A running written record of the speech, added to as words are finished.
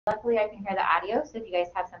luckily I can hear the audio, so if you guys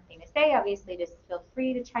have something to say, obviously just feel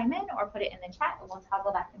free to chime in or put it in the chat, and we'll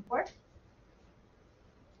toggle back and forth.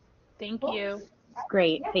 Thank you.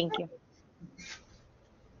 Great, thank you.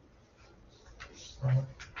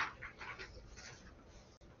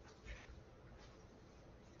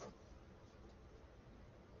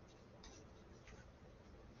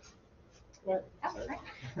 Well,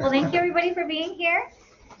 thank you everybody for being here.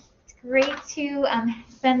 It's great to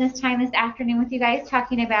spend this time this afternoon with you guys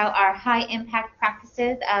talking about our high impact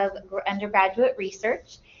practices of undergraduate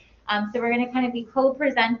research. So we're going to kind of be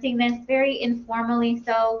co-presenting this very informally.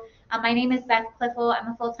 So my name is Beth Cliffel. I'm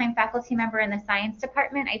a full-time faculty member in the science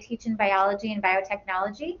department. I teach in biology and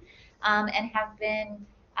biotechnology and have been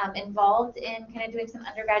involved in kind of doing some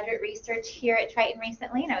undergraduate research here at Triton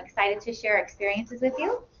recently, and I'm excited to share experiences with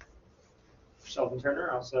you. Sheldon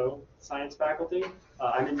Turner, also science faculty.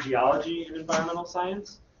 I'm in geology and environmental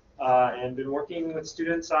science and been working with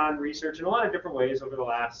students on research in a lot of different ways over the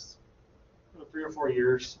last 3 or 4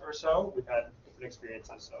 years or so. We've had different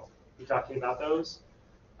experiences, so we'll be talking about those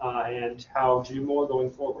and how to do more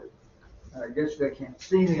going forward. I guess they can't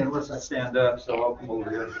see me unless I stand up, so I'll come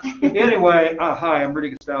over here. Anyway, hi, I'm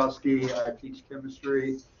Rudy Gostowski. I teach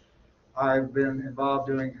chemistry. I've been involved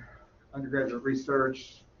doing undergraduate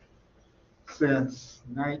research since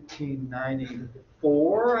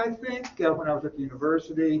 1994, I think, when I was at the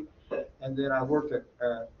university. And then I worked at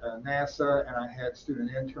NASA, and I had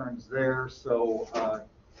student interns there, so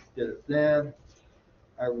did it then.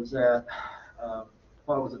 I was at, while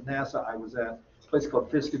I was at NASA, I was at a place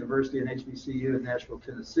called Fisk University and HBCU in Nashville,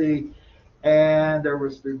 Tennessee. And there were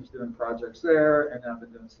students doing projects there, and I've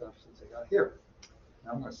been doing stuff since I got here.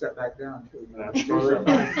 Now I'm going to sit back down until you do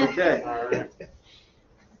something. Okay. All right.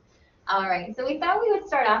 All right, so we thought we would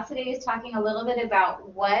start off today just talking a little bit about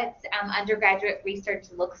what undergraduate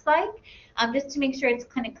research looks like, just to make sure it's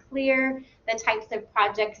kind of clear the types of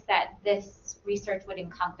projects that this research would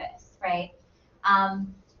encompass, right?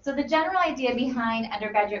 So the general idea behind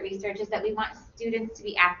undergraduate research is that we want students to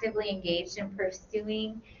be actively engaged in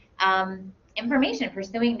pursuing information,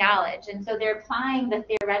 pursuing knowledge, and so they're applying the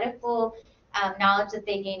theoretical knowledge that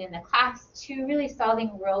they gain in the class to really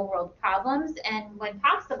solving real-world problems, and when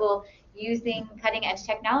possible, using cutting-edge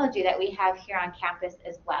technology that we have here on campus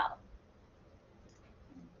as well.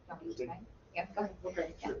 Yeah, go ahead.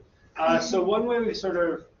 Okay, sure. So one way we sort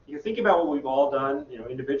of, you think about what we've all done,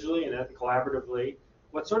 individually and collaboratively,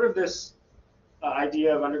 what sort of this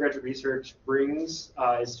idea of undergraduate research brings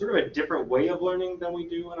is sort of a different way of learning than we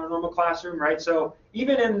do in our normal classroom, right? So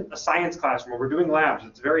even in a science classroom where we're doing labs,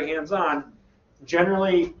 it's very hands-on.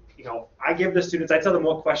 Generally, I give the students, I tell them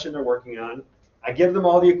what question they're working on. I give them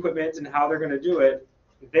all the equipment and how they're going to do it.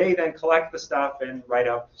 They then collect the stuff and write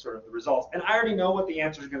up sort of the results. And I already know what the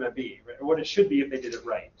answer is going to be, right, or what it should be if they did it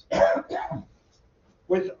right.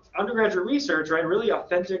 With undergraduate research, right, really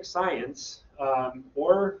authentic science,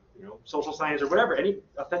 or social science or whatever, any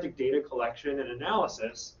authentic data collection and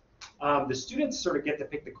analysis, the students sort of get to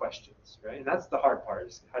pick the questions, right? And that's the hard part,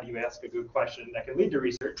 is how do you ask a good question that can lead to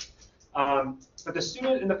research? But the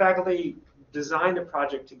student and the faculty design the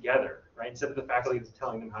project together, right? Instead of the faculty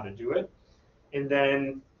telling them how to do it. And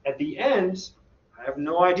then at the end, I have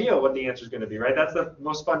no idea what the answer is going to be, right? That's the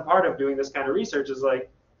most fun part of doing this kind of research, is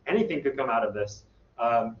like anything could come out of this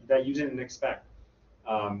that you didn't expect.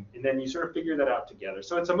 And then you sort of figure that out together.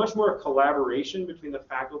 So it's a much more collaboration between the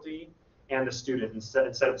faculty and the student instead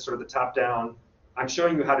of sort of the top-down, I'm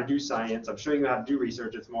showing you how to do science, I'm showing you how to do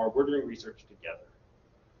research. It's more, we're doing research together.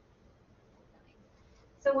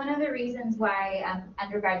 So one of the reasons why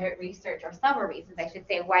undergraduate research, or several reasons I should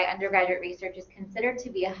say, why undergraduate research is considered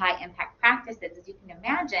to be a high impact practice is, as you can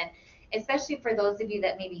imagine, especially for those of you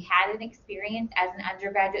that maybe had an experience as an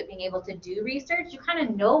undergraduate being able to do research, you kind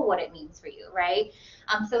of know what it means for you, right?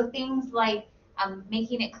 So things like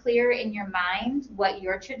making it clear in your mind what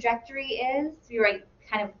your trajectory is, you're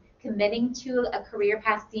kind of committing to a career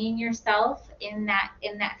path, seeing yourself in that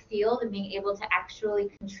field and being able to actually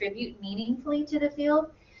contribute meaningfully to the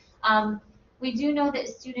field. We do know that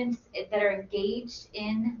students that are engaged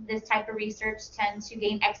in this type of research tend to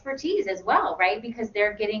gain expertise as well, right? Because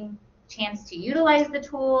they're getting chance to utilize the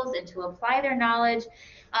tools and to apply their knowledge.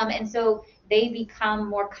 And so they become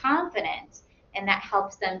more confident, and that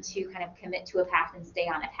helps them to kind of commit to a path and stay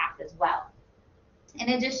on a path as well. In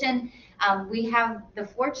addition, we have the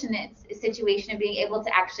fortunate situation of being able to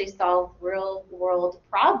actually solve real world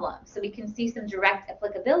problems. So we can see some direct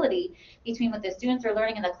applicability between what the students are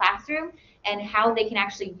learning in the classroom and how they can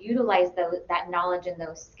actually utilize that knowledge and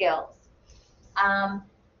those skills.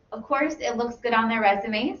 Of course, it looks good on their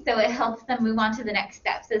resume, so it helps them move on to the next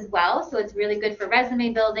steps as well. So it's really good for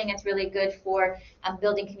resume building. It's really good for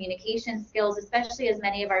building communication skills, especially as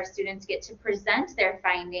many of our students get to present their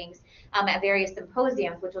findings at various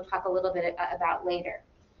symposiums, which we'll talk a little bit about later.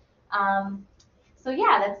 So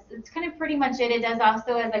yeah, that's kind of pretty much it. It does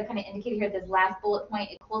also, as I kind of indicated here, this last bullet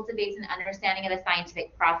point, it cultivates an understanding of the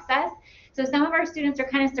scientific process. So some of our students are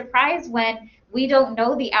kind of surprised when we don't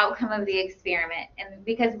know the outcome of the experiment, and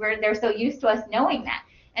because they're so used to us knowing that.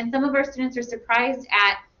 And some of our students are surprised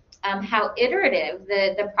at how iterative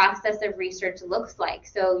the process of research looks like.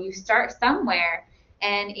 So you start somewhere,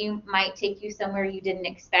 and it might take you somewhere you didn't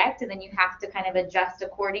expect, and then you have to kind of adjust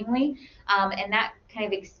accordingly. And that kind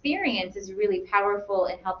of experience is really powerful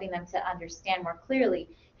in helping them to understand more clearly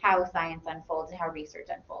how science unfolds and how research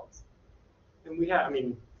unfolds. And we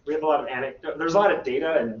have a lot of there's a lot of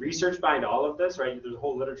data and research behind all of this, right? There's a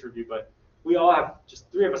whole literature review, but we all have, just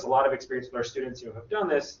three of us, a lot of experience with our students who have done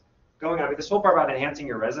this, going on. This whole part about enhancing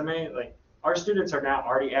your resume, like our students are now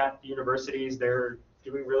already at the universities, they're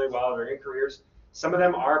doing really well, they're in careers. Some of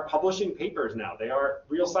them are publishing papers now. They are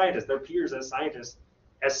real scientists. They're peers as scientists,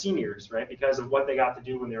 as seniors, right? Because of what they got to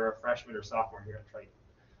do when they were a freshman or sophomore here at Triton.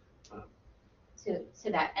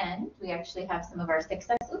 To that end, we actually have some of our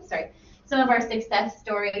success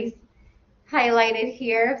stories highlighted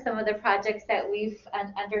here, some of the projects that we've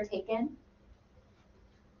undertaken.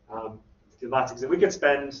 Lots of, we could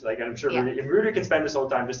spend, like I'm sure Rudy could spend this whole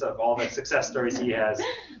time just of all the success stories he has.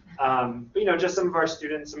 But just some of our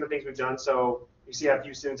students, some of the things we've done. So you see a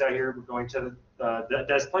few students out here. We're going to the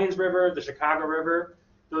Des Plaines River, the Chicago River.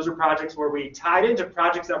 Those are projects where we tied into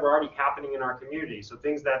projects that were already happening in our community. So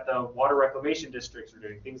things that the water reclamation districts were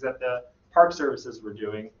doing, things that the park services were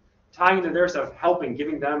doing, tying into their stuff, helping,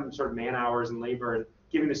 giving them sort of man hours and labor and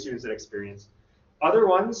giving the students that experience. Other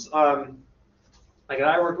ones, like that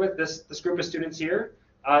I worked with, this group of students here,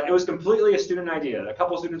 it was completely a student idea. A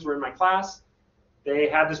couple of students were in my class. They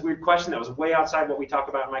had this weird question that was way outside what we talk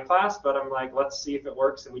about in my class, but I'm like, let's see if it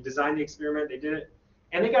works. And we designed the experiment, they did it.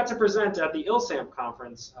 And they got to present at the ILSAMP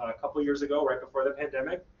conference a couple years ago, right before the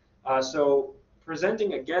pandemic. So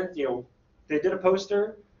presenting again, they did a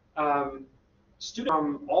poster. Students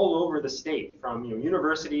from all over the state, from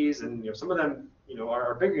universities, and some of them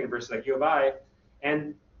are bigger universities like U of I,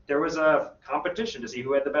 and there was a competition to see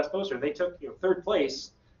who had the best poster. And they took third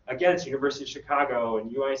place against University of Chicago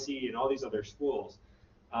and UIC and all these other schools.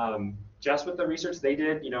 Just with the research they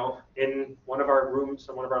did, in one of our rooms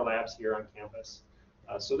or one of our labs here on campus.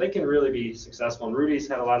 So they can really be successful. And Rudy's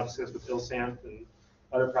had a lot of success with ILSAMP and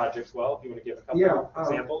other projects. Well, if you want to give a couple of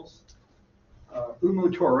examples.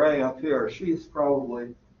 Umu Torre up here, she's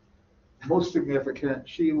probably most significant.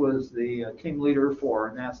 She was the team leader for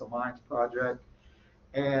our NASA Minds project,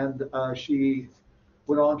 and she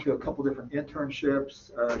went on to a couple different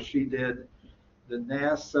internships. She did the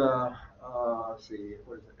NASA,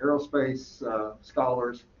 aerospace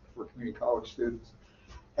scholars for community college students.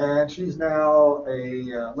 And she's now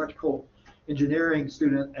a electrical engineering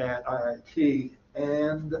student at IIT.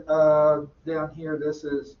 And down here, this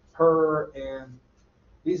is her, and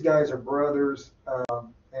these guys are brothers.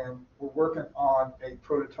 And we're working on a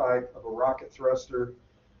prototype of a rocket thruster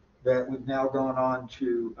that we've now gone on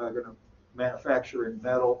to going to manufacture in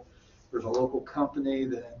metal. There's a local company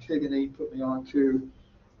that Antigone put me on to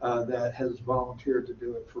that has volunteered to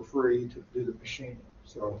do it for free to do the machining.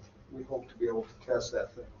 So we hope to be able to test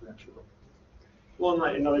that thing eventually. Well,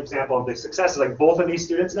 another example of the success is like both of these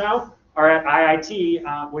students now are at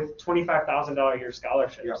IIT with $25,000 a year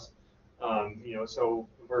scholarships. Yeah. So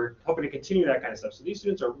we're hoping to continue that kind of stuff. So these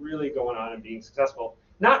students are really going on and being successful,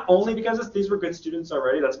 not only because these were good students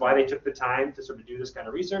already, that's why they took the time to sort of do this kind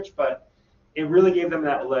of research, but it really gave them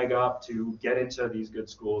that leg up to get into these good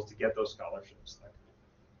schools, to get those scholarships.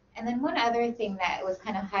 And then one other thing that was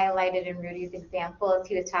kind of highlighted in Rudy's example is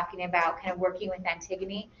he was talking about kind of working with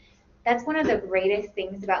Antigone. That's one of the greatest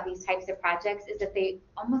things about these types of projects is that they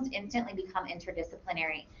almost instantly become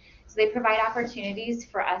interdisciplinary. So they provide opportunities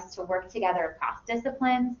for us to work together across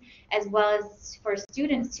disciplines, as well as for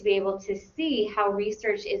students to be able to see how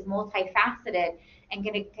research is multifaceted and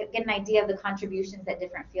get an idea of the contributions that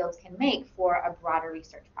different fields can make for a broader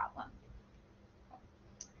research problem. All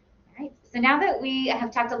right, so now that we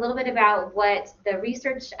have talked a little bit about what the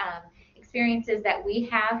research experiences that we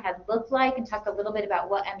have looked like and talked a little bit about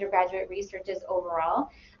what undergraduate research is overall,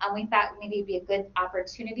 we thought maybe it'd be a good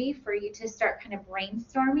opportunity for you to start kind of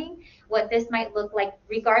brainstorming what this might look like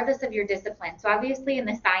regardless of your discipline. So obviously in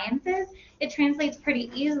the sciences, it translates pretty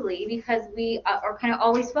easily because we are kind of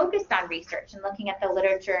always focused on research and looking at the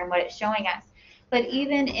literature and what it's showing us. But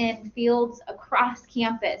even in fields across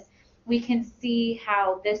campus, we can see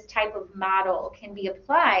how this type of model can be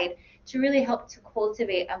applied to really help to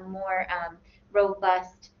cultivate a more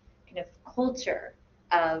robust kind of culture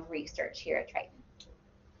of research here at Triton.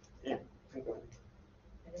 Yeah. Visual.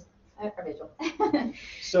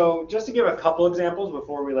 So just to give a couple examples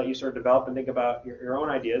before we let you sort of develop and think about your own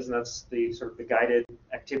ideas, and that's the sort of the guided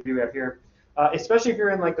activity we have here. Especially if you're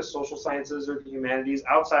in like the social sciences or the humanities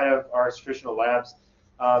outside of our traditional labs,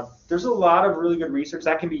 there's a lot of really good research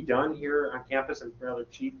that can be done here on campus and rather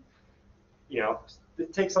cheap. You know,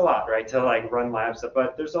 it takes a lot, right, to like run labs.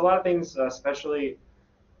 But there's a lot of things, especially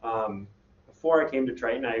before I came to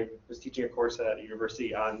Triton, I was teaching a course at a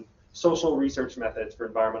university on social research methods for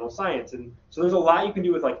environmental science. And so there's a lot you can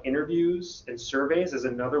do with like interviews and surveys as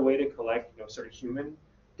another way to collect, you know, sort of human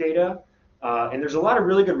data. And there's a lot of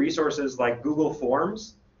really good resources like Google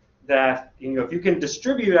Forms that, you know, if you can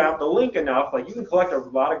distribute out the link enough, like you can collect a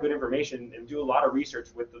lot of good information and do a lot of research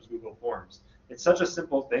with those Google Forms. It's such a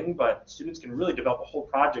simple thing, but students can really develop a whole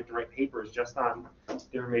project and write papers just on the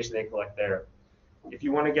information they collect there. If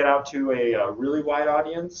you want to get out to a really wide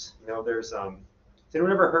audience, you know, there's has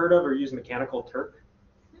anyone ever heard of or used Mechanical Turk?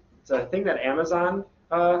 It's a thing that Amazon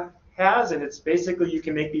has, and it's basically you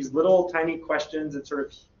can make these little tiny questions and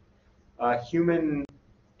sort of human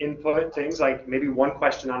input things, like maybe one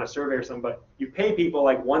question on a survey or something, but you pay people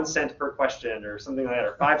like 1 cent per question or something like that,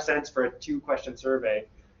 or 5 cents for a 2-question survey.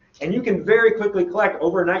 And you can very quickly collect,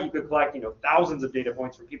 overnight you could collect, you know, thousands of data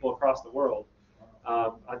points from people across the world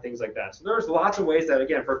on things like that. So there's lots of ways that,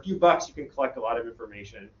 again, for a few bucks you can collect a lot of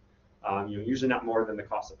information. You know, usually not more than the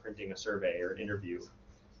cost of printing a survey or an interview.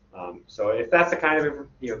 So if that's the kind of,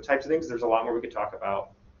 you know, types of things, there's a lot more we could talk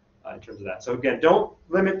about in terms of that. So again, don't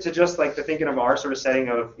limit to just like the thinking of our sort of setting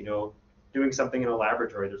of, you know, doing something in a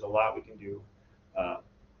laboratory. There's a lot we can do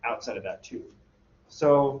outside of that too.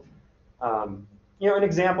 So, you know, an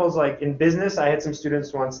example is like in business, I had some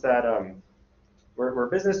students once that were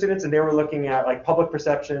business students, and they were looking at like public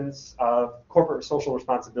perceptions of corporate social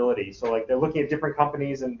responsibility. So like they're looking at different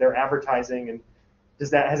companies and their advertising, and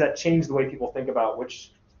has that changed the way people think about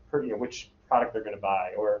which product they're going to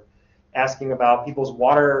buy, or asking about people's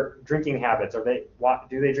water drinking habits. Do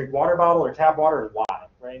they drink water bottle or tap water, and why?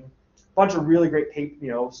 Right? A bunch of really great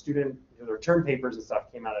student their term papers and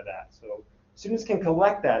stuff came out of that. So students can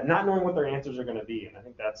collect that, not knowing what their answers are going to be, and I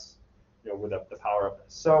think that's, you know, with the power of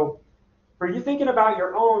this. So for you thinking about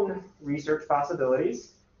your own research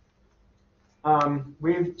possibilities,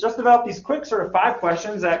 we've just developed these quick sort of 5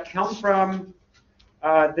 questions that come from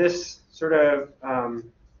this sort of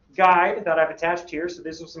guide that I've attached here. So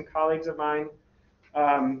this was some colleagues of mine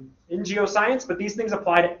in geoscience, but these things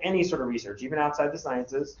apply to any sort of research, even outside the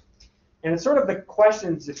sciences. And it's sort of the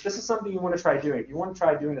questions, if this is something you want to try doing, if you want to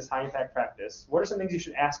try doing this high impact practice, what are some things you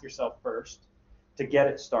should ask yourself first to get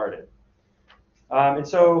it started? And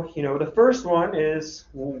so, you know, the first one is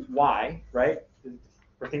why, right?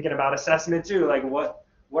 We're thinking about assessment too, like what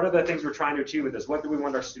are the things we're trying to achieve with this? What do we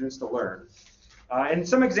want our students to learn? And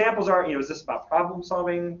some examples are, you know, is this about problem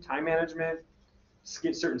solving, time management,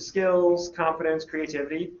 certain skills, confidence,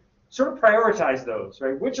 creativity? Sort of prioritize those,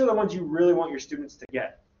 right? Which are the ones you really want your students to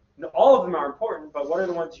get? Now, all of them are important, but what are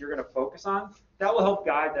the ones you're going to focus on? That will help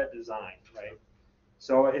guide that design, right?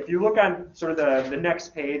 So if you look on sort of the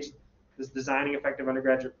next page, this designing effective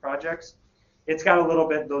undergraduate projects, it's got a little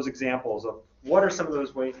bit those examples of what are some of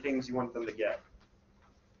those things you want them to get.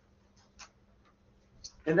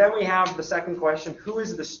 And then we have the second question, who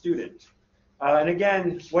is the student? And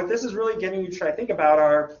again, what this is really getting you to try to think about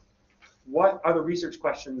are, what are the research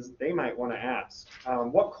questions they might want to ask?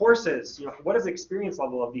 What courses, you know, what is the experience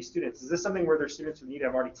level of these students? Is this something where their students who need to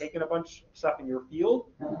have already taken a bunch of stuff in your field?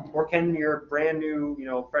 Or can your brand new, you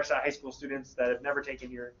know, fresh out of high school students that have never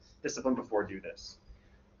taken your discipline before do this?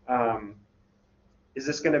 Is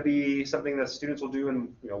this going to be something that students will do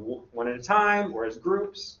in, you know, one at a time or as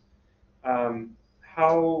groups?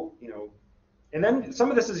 How, you know, and then some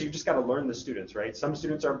of this is you just got to learn the students, right? Some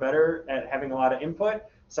students are better at having a lot of input.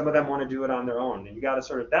 Some of them want to do it on their own, and you got to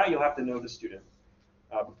sort of you'll have to know the student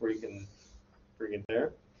before you can bring it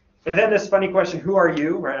there. And then this funny question, who are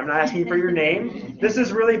you, right? I'm not asking for your name. This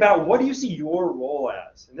is really about what do you see your role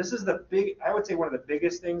as? And this is I would say one of the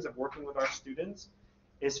biggest things of working with our students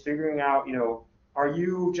is figuring out, you know, are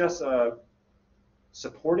you just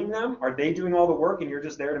supporting them? Are they doing all the work and you're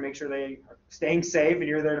just there to make sure they are staying safe and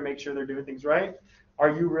you're there to make sure they're doing things right? Are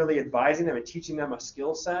you really advising them and teaching them a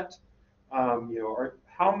skill set? You know, or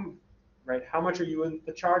how much are you in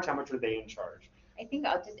the charge? How much are they in charge? I think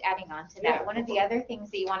I'll just adding on to that. One of the other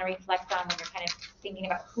things that you want to reflect on when you're kind of thinking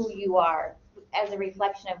about who you are, as a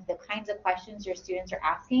reflection of the kinds of questions your students are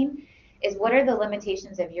asking is what are the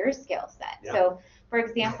limitations of your skill set. Yeah. So for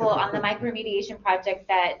example, on the micromediation project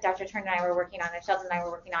that Dr. Turner and I were working on, and Sheldon and I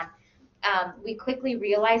were working on, we quickly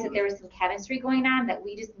realized that there was some chemistry going on that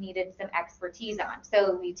we just needed some expertise on.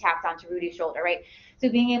 So we tapped onto Rudy's shoulder, right? So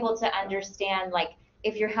being able to understand, like,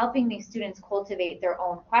 if you're helping these students cultivate their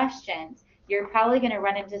own questions, you're probably going to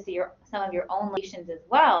run into some of your own limitations as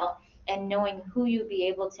well, and knowing who you'd be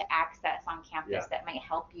able to access on campus that might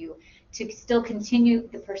help you to still continue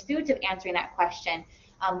the pursuit of answering that question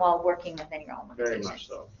while working within your own limitations. Very much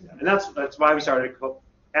so. Yeah. And that's why we started to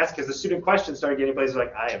ask, because the student questions started getting places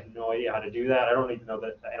like, I have no idea how to do that. I don't even know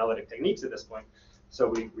the analytic techniques at this point. So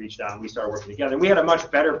we reached out and we started working together. And we had a much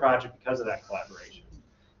better project because of that collaboration.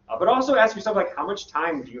 But also ask yourself, like, how much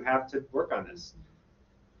time do you have to work on this?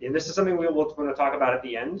 And this is something we'll want to talk about at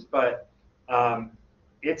the end, but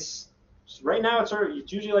it's right now it's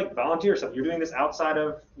usually like volunteer stuff. You're doing this outside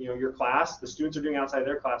of your class. The students are doing outside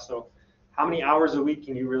their class. So how many hours a week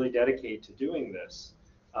can you really dedicate to doing this?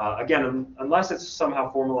 Again, unless it's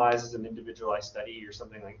somehow formalized as an individualized study or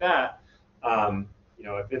something like that.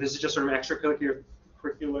 If this is just sort of an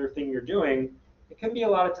extracurricular thing you're doing, it can be a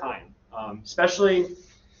lot of time, especially.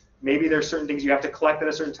 Maybe there's certain things you have to collect at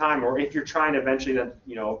a certain time, or if you're trying to eventually then,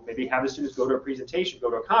 maybe have the students go to a presentation,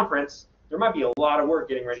 go to a conference, there might be a lot of work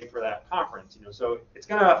getting ready for that conference, so it's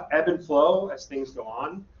going to ebb and flow as things go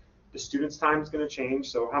on. The students' time is going to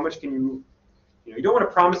change, so how much can you don't want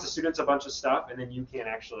to promise the students a bunch of stuff and then you can't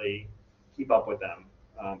actually keep up with them,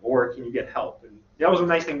 or can you get help? And that was a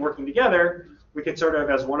nice thing working together. We could sort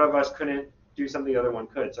of, as one of us couldn't do something the other one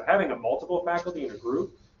could. So having a multiple faculty in a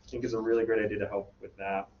group, I think is a really great idea to help with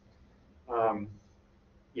that.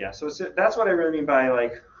 So that's what I really mean by,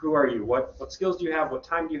 like, who are you? What skills do you have? What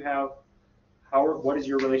time do you have? What is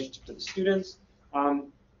your relationship to the students?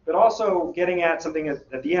 But also getting at something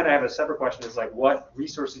at the end, I have a separate question, is like, what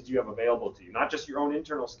resources do you have available to you? Not just your own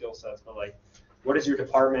internal skill sets, but like, what is your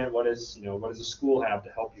department? What does the school have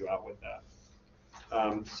to help you out with that?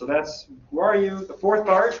 So that's, who are you? The fourth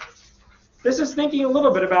part, this is thinking a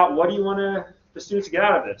little bit about what do you want the students to get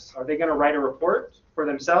out of this? Are they going to write a report for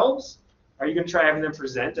themselves? Are you going to try having them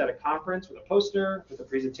present at a conference with a poster, with a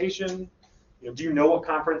presentation? Do you know what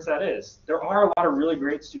conference that is? There are a lot of really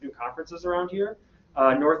great student conferences around here.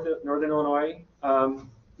 Northeastern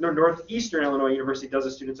Illinois University does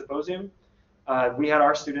a student symposium. We had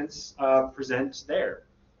our students present there.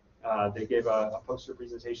 They gave a poster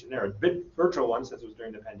presentation there, a bit virtual one since it was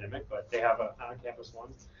during the pandemic, but they have an on-campus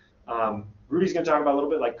one. Rudy's going to talk about a little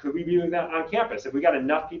bit, like, could we be doing that on campus? If we got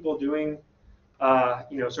enough people doing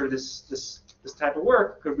sort of this type of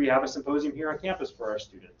work, could we have a symposium here on campus for our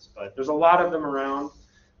students? But there's a lot of them around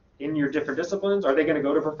in your different disciplines. Are they going to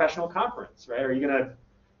go to a professional conference, right? Are you going to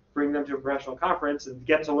bring them to a professional conference and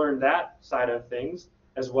get to learn that side of things,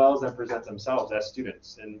 as well as then present themselves as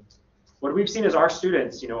students? And what we've seen is our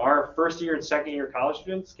students, our first year and second year college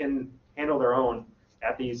students can handle their own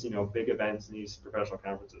at these, big events and these professional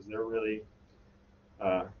conferences. They're really,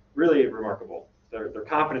 really remarkable. Their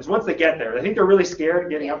confidence, once they get there, I think they're really scared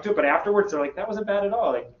getting up to it, but afterwards they're like, that wasn't bad at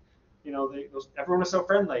all. Like, everyone was so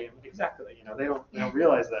friendly. And exactly, they don't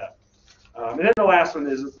realize that. And then the last one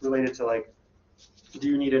is related to, like, do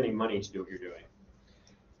you need any money to do what you're doing?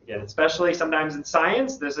 Again, especially sometimes in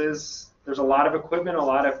science, there's a lot of equipment, a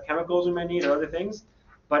lot of chemicals we might need, or other things,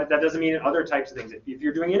 but that doesn't mean in other types of things. If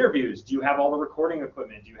you're doing interviews, do you have all the recording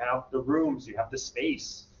equipment? Do you have the rooms? Do you have the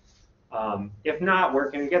space? If not, where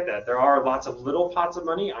can you get that? There are lots of little pots of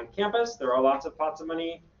money on campus. There are lots of pots of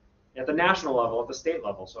money at the national level, at the state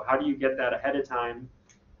level. So how do you get that ahead of time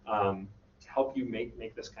to help you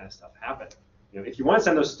make this kind of stuff happen? If you want to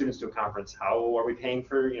send those students to a conference, how are we paying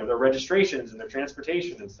for their registrations and their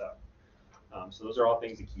transportation and stuff? So those are all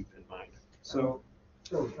things to keep in mind. So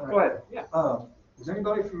go ahead. Yeah. Is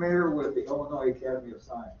anybody familiar with the Illinois Academy of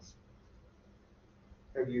Science?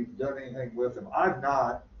 Have you done anything with them? I've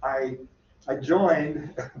not. I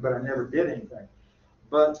joined, but I never did anything.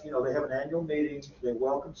 But they have an annual meeting. They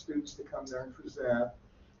welcome students to come there and present,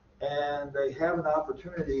 and they have an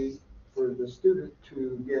opportunity for the student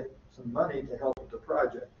to get some money to help with the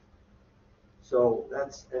project. So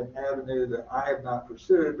that's an avenue that I have not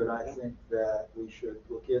pursued, but I think that we should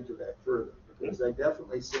look into that further, because they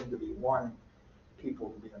definitely seem to be wanting people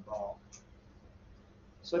to be involved.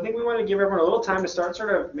 So I think we want to give everyone a little time to start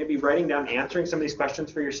sort of maybe writing down, answering some of these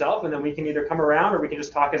questions for yourself, and then we can either come around or we can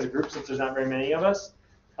just talk as a group, since there's not very many of us,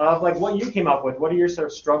 of like what you came up with. What are your sort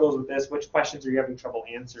of struggles with this? Which questions are you having trouble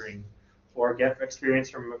answering? Or get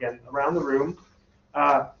experience from, again, around the room.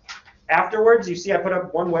 Afterwards, you see I put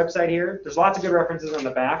up one website here. There's lots of good references on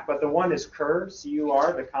the back, but the one is CUR,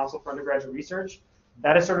 C-U-R, the Council for Undergraduate Research.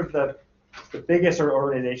 That is sort of the biggest sort of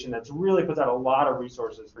organization that's really puts out a lot of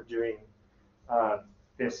resources for doing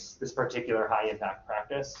this particular high impact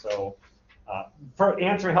practice. So for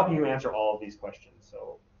helping you answer all of these questions.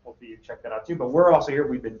 So hopefully you check that out too. But we're also here,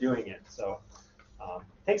 we've been doing it. So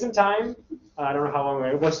take some time. I don't know how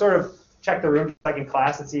long we'll sort of check the room like in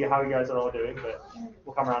class and see how you guys are all doing, but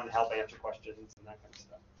we'll come around and help answer questions and that kind of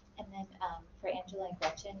stuff. And then for Angela and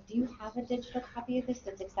Gretchen, do you have a digital copy of this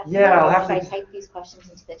that's accessible? Yeah, I'll or have should to. I type these questions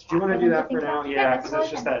into the chat? Do you want to for do them that for think now? about? Yeah, let's because go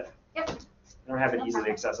it's just ahead. that Yep. I don't have it No easily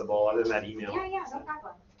problem. accessible other than that email. Yeah, no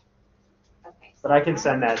problem. Okay. But I can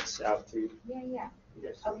send that out to you. Yeah.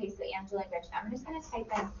 Yes. Okay, so Angela and Gretchen, I'm just going to type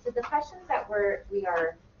in. So the questions that we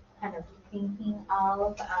are kind of thinking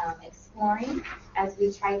of exploring as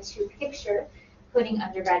we try to picture putting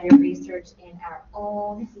undergraduate research in our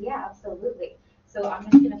own. Yeah, absolutely. So I'm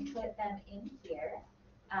just going to put them in here,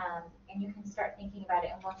 and you can start thinking about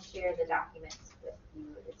it, and we'll share the documents with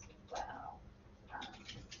you as well.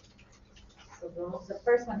 So the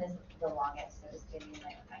first one is the longest, so just give me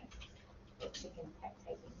my chicken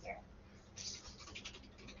typing here.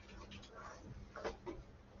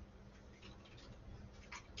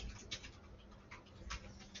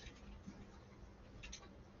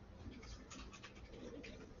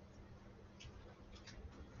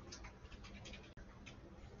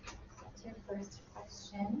 That's your first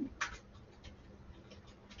question.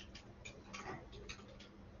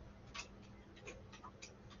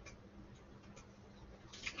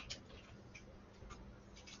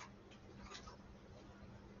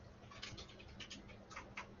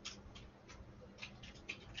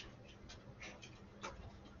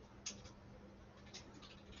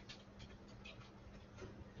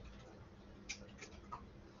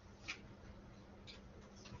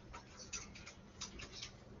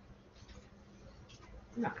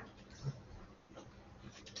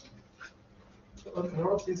 A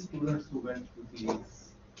lot of these students who went to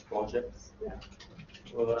these projects,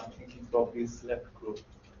 well, I'm thinking probably select group,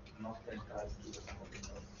 not the entire student.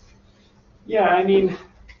 Yeah, I mean,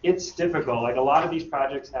 it's difficult. Like a lot of these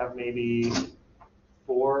projects have maybe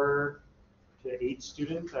 4 to 8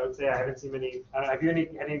 students. I would say I haven't seen many. Have you had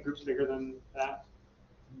any groups bigger than that?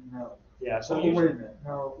 No. Yeah. So Oh, wait a minute.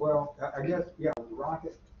 No, well, I guess, yeah, the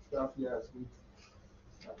rocket stuff, yes,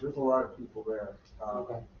 there's a lot of people there.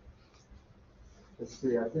 Okay. Let's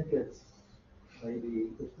see, I think it's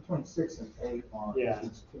between 6 and 8 on Yeah.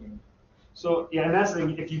 each team. So yeah, and that's the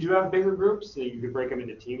thing. If you do have bigger groups, so you could break them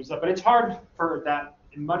into teams and stuff. But it's hard for that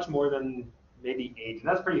much more than maybe 8, and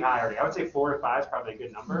that's pretty high already. I would say 4 to 5 is probably a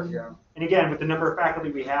good number. Yeah. And again, with the number of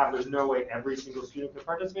faculty we have, there's no way every single student could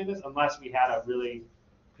participate in this unless we had a really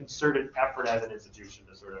concerted effort as an institution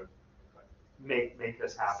to sort of make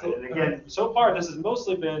this happen. And again, so far this has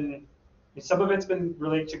mostly been, some of it's been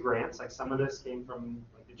related to grants, like some of this came from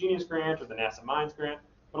like the Genius Grant or the NASA Minds Grant,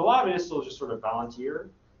 but a lot of it is still just sort of volunteer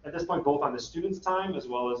at this point, both on the students' time as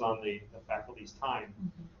well as on the faculty's time.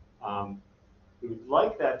 We would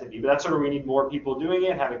like that to be, but that's sort of we need more people doing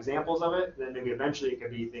it, have examples of it, then maybe eventually it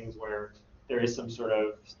could be things where there is some sort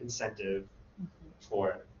of incentive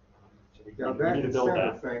for it. So Yeah, we that need to build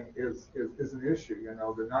incentive that. thing is an issue, you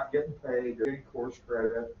know, they're not getting paid, they're getting course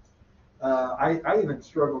credit. I even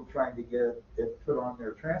struggled trying to get it put on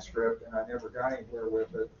their transcript, and I never got anywhere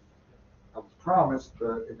with it. I was promised,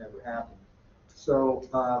 but it never happened.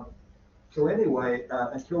 So, anyway,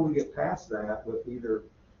 until we get past that with either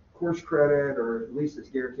course credit, or at least it's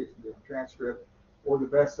guaranteed to be on transcript, or the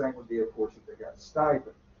best thing would be, of course, if they got a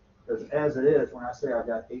stipend. Because as it is, when I say I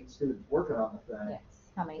got 8 students working on the thing, Yes.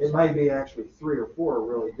 How many? it might be actually 3 or 4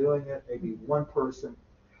 really doing it. Maybe one person,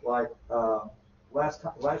 like last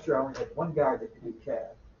year, I only had one guy that could do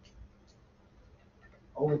CAD.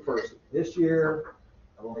 Only person. This year,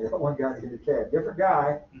 I've only got one guy that can do CAD. Different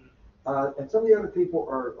guy, and some of the other people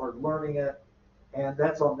are learning it, and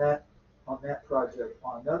that's on that project.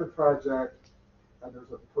 On another project,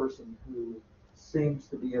 there's a person who seems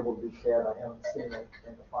to be able to do CAD. I haven't seen it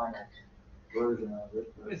in the final version of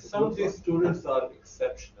it. I mean, some of these students are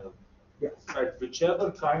exceptional. Yes. Right,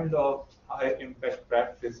 whichever kind of high impact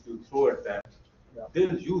practice you throw at them, Yeah.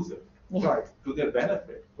 they'll use it Right. to their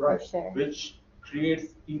benefit, Right. Sure. which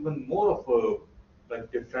creates even more of a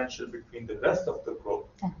differential between the rest of the group,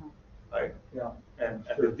 right? Yeah. And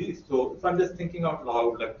with these, so if I'm just thinking out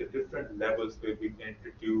loud, like the different levels where we can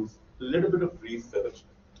introduce a little bit of research,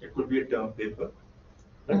 it could be a term paper,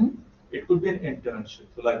 right? It could be an internship.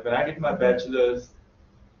 So like when I did my bachelor's,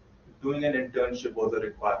 doing an internship was a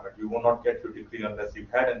requirement. You will not get your degree unless you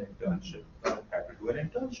had an internship. You had to do an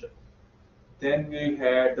internship. Then we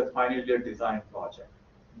had the final year design project,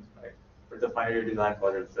 right? But the final year design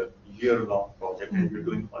project is a year-long project, and we're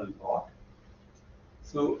doing a lot.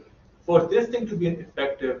 So for this thing to be an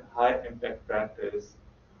effective, high-impact practice,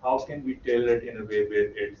 how can we tailor it in a way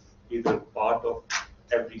where it's either part of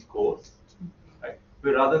every course, right?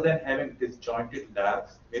 But rather than having disjointed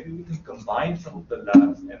labs, maybe we can combine some of the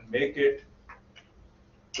labs and make it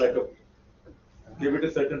like give it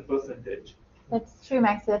a certain percentage. That's true,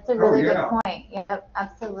 Max. That's a really good point. Yep,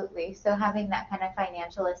 absolutely. So having that kind of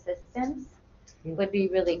financial assistance would be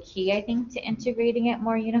really key, I think, to integrating it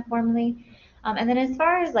more uniformly. And then as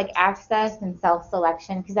far as like access and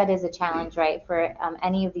self-selection, because that is a challenge, right, for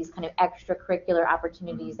any of these kind of extracurricular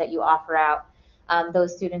opportunities that you offer out,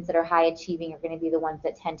 those students that are high achieving are going to be the ones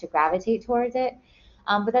that tend to gravitate towards it.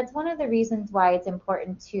 But that's one of the reasons why it's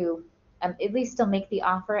important to at least still make the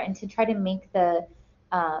offer and to try to make the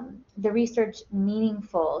research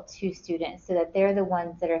meaningful to students so that they're the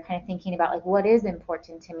ones that are kind of thinking about like what is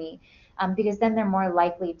important to me, because then they're more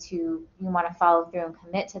likely to you want to follow through and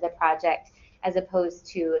commit to the project as opposed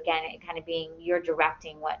to, again, it kind of being you're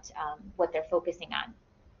directing what they're focusing on.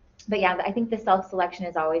 But yeah, I think the self-selection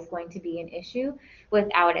is always going to be an issue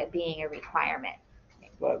without it being a requirement.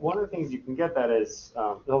 But one of the things you can get that is,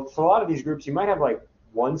 for a lot of these groups, you might have like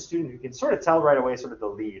one student who can sort of tell right away sort of the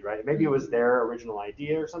lead, right? Maybe it was their original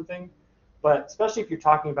idea or something, but especially if you're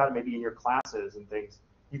talking about it maybe in your classes and things,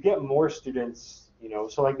 you get more students,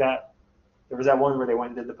 so like that, there was that one where they went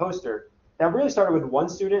and did the poster. That really started with one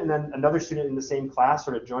student and then another student in the same class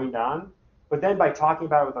sort of joined on. But then by talking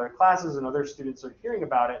about it with other classes and other students sort of hearing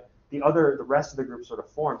about it, the rest of the group sort of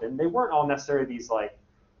formed. And they weren't all necessarily these like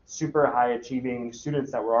super high achieving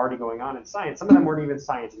students that were already going on in science. Some of them weren't even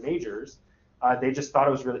science majors. They just thought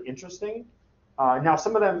it was really interesting. Now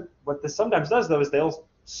some of them, what this sometimes does though is they'll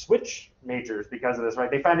switch majors because of this, right?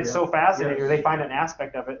 They find it so fascinating, or they find an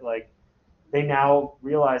aspect of it like they now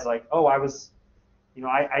realize like, oh, I knew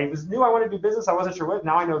I wanted to do business. I wasn't sure what.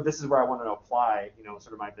 Now I know this is where I want to apply,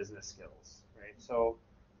 sort of my business skills, right? So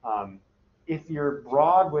if you're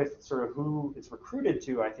broad with sort of who it's recruited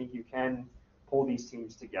to, I think you can pull these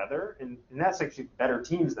teams together, and that's actually better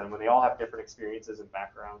teams than when they all have different experiences and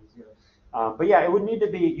backgrounds. Yes. But yeah, it would need to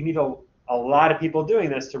be, you need a lot of people doing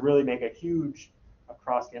this to really make a huge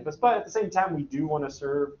across campus. But at the same time, we do want to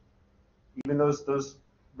serve even those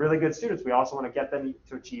really good students. We also want to get them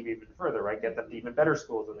to achieve even further, right? Get them to even better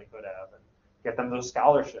schools than they could have, and get them those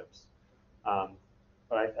scholarships.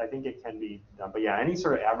 But I think it can be done. But yeah, any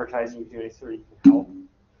sort of advertising you can do, any sort of you can help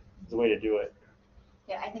is the way to do it.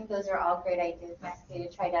 Yeah, I think those are all great ideas, Maxie,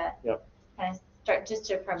 to try to kind of start just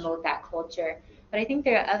to promote that culture. But I think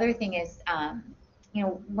the other thing is,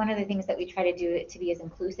 one of the things that we try to do to be as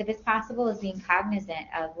inclusive as possible is being cognizant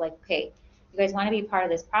of like, okay, you guys want to be part of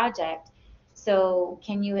this project, so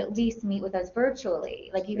can you at least meet with us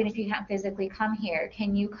virtually? Like even if you can't physically come here,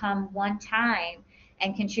 can you come one time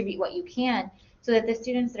and contribute what you can so that the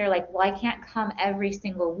students that are like, well, I can't come every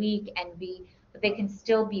single week but they can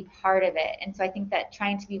still be part of it. And so I think that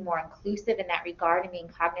trying to be more inclusive in that regard and being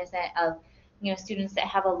cognizant of students that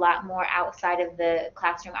have a lot more outside of the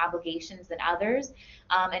classroom obligations than others,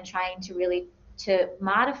 and trying to really to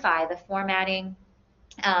modify the formatting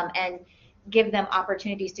and give them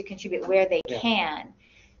opportunities to contribute where they can.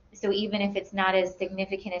 So even if it's not as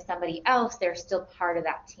significant as somebody else, they're still part of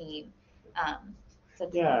that team. So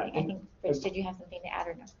I think, Rich, did you have something to add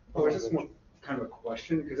or no? Oh, just one kind of a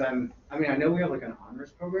question, because I know we have like an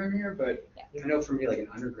honors program here, but I know for me, like an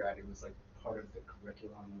undergrad, it was like part of the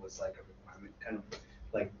curriculum was like a requirement, kind of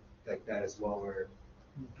like that as well, where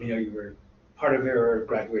you were part of your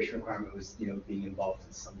graduation requirement was being involved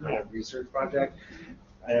in some kind of research project.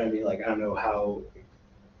 I don't know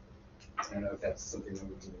if that's something that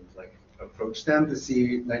we can like approach them to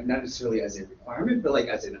see, like not necessarily as a requirement, but like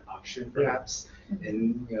as an option perhaps,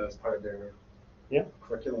 and as part of their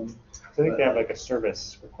curriculum. I think they have like a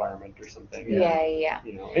service requirement or something. Yeah.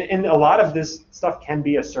 And a lot of this stuff can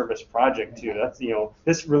be a service project too. That's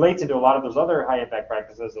this relates into a lot of those other high impact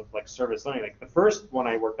practices of like service learning. Like the first one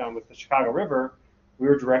I worked on with the Chicago River, we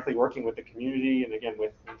were directly working with the community and again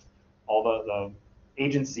with all the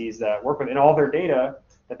agencies that work with, and all their data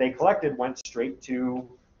that they collected went straight to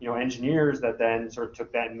engineers that then sort of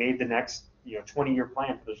took that and made the next 20-year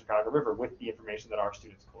plan for the Chicago River with the information that our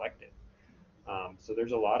students collected. So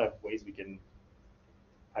there's a lot of ways we can.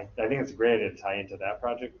 I think it's a great idea to tie into that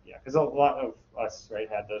project. Yeah, because a lot of us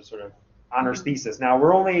had those sort of honors thesis. Now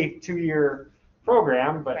we're only 2-year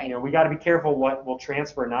program, but we got to be careful what will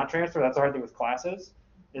transfer and not transfer. That's the hard thing with classes.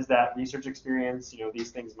 Is that research experience,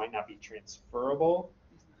 these things might not be transferable.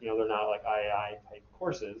 They're not like II type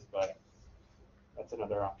courses, but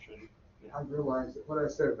another option. Yeah. I realized that what I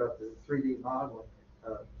said about the 3D modeling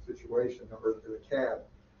situation or the CAD,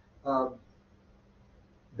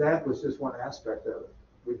 that was just one aspect of it.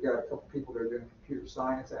 We've got a couple people that are doing computer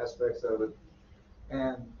science aspects of it,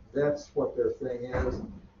 and that's what their thing is.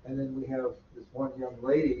 And then we have this one young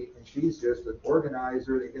lady, and she's just an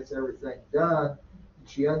organizer that gets everything done.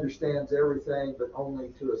 She understands everything, but only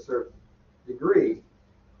to a certain degree.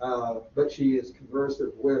 But she is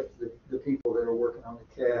conversant with the people that are working on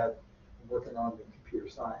the CAD and working on the computer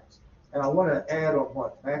science. And I want to add on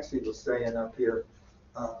what Maxie was saying up here.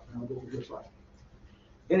 And I'll go over this slide.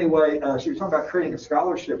 Anyway, she was talking about creating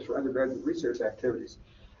scholarships for undergraduate research activities.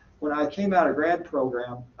 When I came out of grad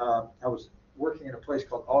program, I was working in a place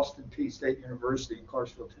called Austin Peay State University in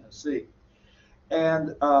Clarksville, Tennessee.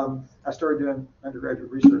 And I started doing undergraduate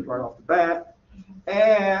research right off the bat.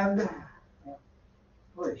 And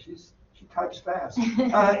boy, she types fast.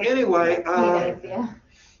 Anyway,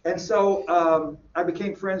 and so I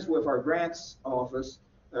became friends with our grants office,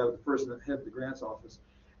 the person that headed the grants office,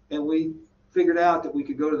 and we figured out that we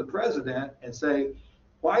could go to the president and say,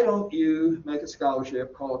 why don't you make a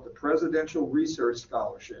scholarship, call it the Presidential Research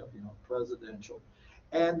Scholarship, presidential,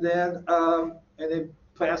 and then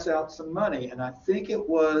pass out some money. And I think it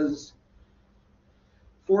was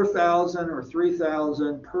 $4,000 or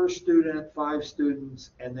 $3,000 per student, 5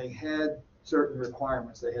 students, and they had certain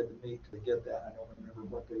requirements they had to meet to get that. I don't remember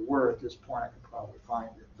what they were at this point. I could probably find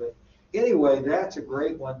it. But anyway, that's a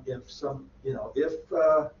great one if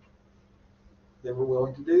they were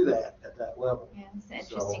willing to do that at that level. Yeah, it's an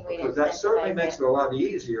interesting way to because that certainly makes it a lot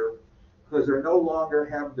easier, because they're no longer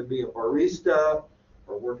having to be a barista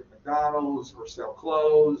or work at McDonald's or sell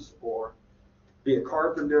clothes or be a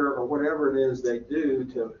carpenter or whatever it is they do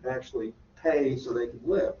to actually pay so they can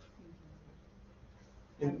live.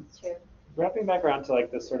 And wrapping back around to like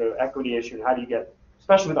this sort of equity issue and how do you get,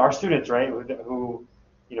 especially with our students, right, who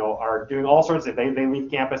are doing all sorts of, they leave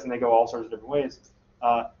campus and they go all sorts of different ways.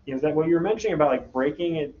 That what you were mentioning about like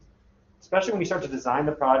breaking it, especially when you start to design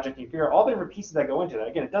the project, you figure out all the different pieces that go into that.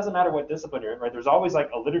 Again, it doesn't matter what discipline you're in, right? There's always like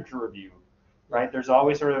a literature review, right? There's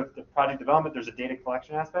always sort of the project development. There's a data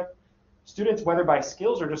collection aspect. Students, whether by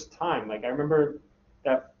skills or just time, like I remember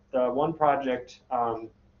that the one project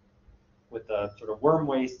with the sort of worm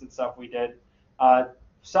waste and stuff we did.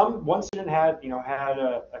 One student had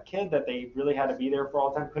a kid that they really had to be there for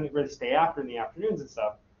all the time, couldn't really stay after in the afternoons and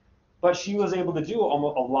stuff. But she was able to do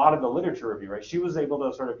almost a lot of the literature review, right? She was able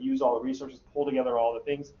to sort of use all the resources, pull together all the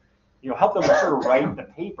things, help them sort of write the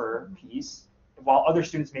paper piece, while other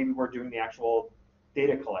students maybe were doing the actual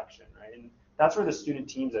data collection, right? And that's where the student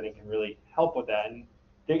teams, I think, can really help with that. And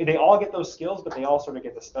they all get those skills, but they all sort of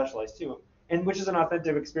get to specialize too. And which is an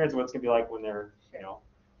authentic experience of what it's going to be like when they're,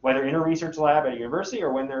 whether in a research lab at a university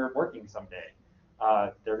or when they're working someday.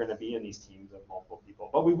 They're going to be in these teams of multiple people.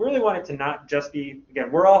 But we really want it to not just be,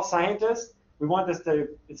 again, we're all scientists. We want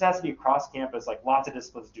it has to be across campus, like lots of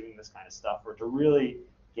disciplines doing this kind of stuff, for it to really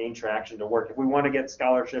gain traction to work. If we want to get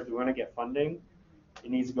scholarships, we want to get funding,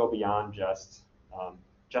 it needs to go beyond just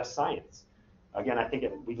science. Again, I think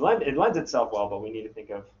it lends itself well, but we need to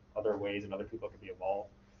think of other ways and other people can be involved.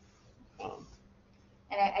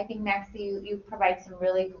 And I think, Max, you provide some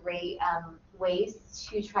really great ways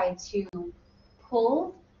to try to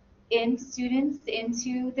pull in students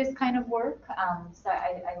into this kind of work. So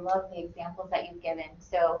I love the examples that you've given.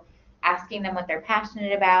 So asking them what they're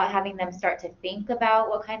passionate about, having them start to think about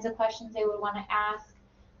what kinds of questions they would want to ask,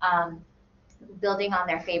 building on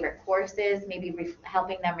their favorite courses, maybe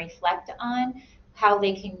helping them reflect on how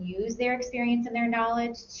they can use their experience and their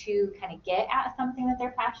knowledge to kind of get at something that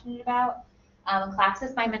they're passionate about. Class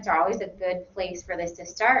assignments are always a good place for this to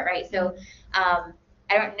start, right? So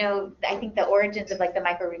I don't know, I think the origins of like the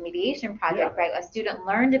microremediation project, right? A student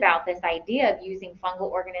learned about this idea of using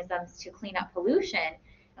fungal organisms to clean up pollution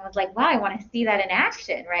and was like, wow, I want to see that in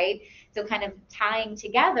action, right? So kind of tying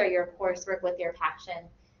together your coursework with your passion.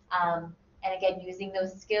 And again, using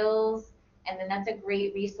those skills. And then that's a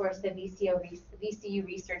great resource, the VCU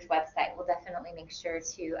research website. We'll definitely make sure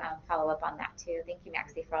to follow up on that too. Thank you,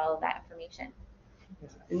 Maxie, for all of that information.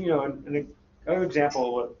 And another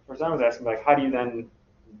example, what Rosanna was asking, like, how do you then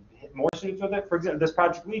hit more students with it? For example, this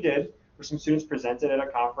project we did, where some students presented at a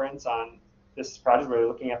conference on this project where they're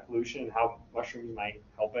looking at pollution and how mushrooms might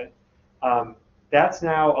help it. That's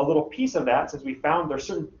now a little piece of that, since there's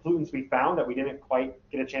certain pollutants we found that we didn't quite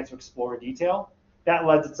get a chance to explore in detail. That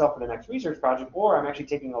lends itself for the next research project, or I'm actually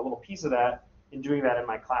taking a little piece of that and doing that in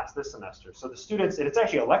my class this semester. So the students, and it's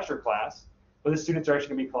actually a lecture class, but the students are actually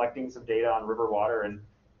going to be collecting some data on river water and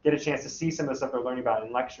get a chance to see some of the stuff they're learning about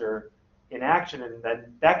in lecture in action, and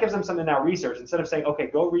then that gives them something to now research. Instead of saying, okay,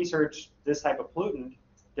 go research this type of pollutant,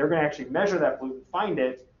 they're going to actually measure that pollutant, find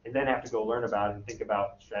it, and then have to go learn about it and think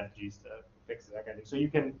about strategies to fix it, that kind of thing. So you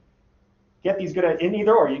can get these good in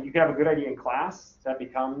either or. You can have a good idea in class that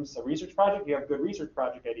becomes a research project. You have good research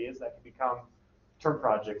project ideas that can become term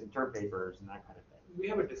projects and term papers and that kind of thing. We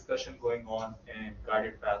have a discussion going on in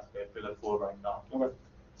guided pathway pillar 4 right now. Okay.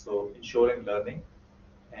 So ensuring learning,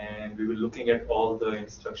 and we were looking at all the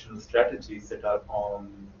instructional strategies that are on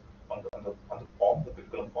the form, the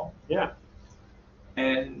curriculum form. Yeah.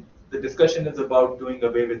 And the discussion is about doing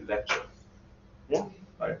away with lecture. Yeah.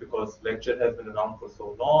 Right, because lecture has been around for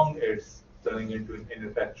so long, it's turning into an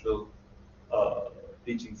ineffectual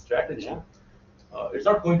teaching strategy. Yeah. It's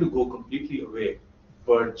not going to go completely away,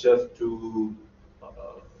 but just to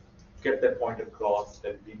get that point across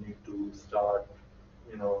that we need to start,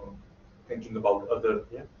 thinking about other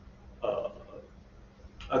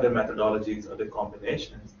other methodologies, other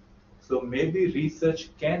combinations. So maybe research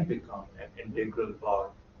can become an integral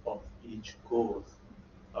part of each course.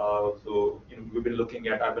 So I've been looking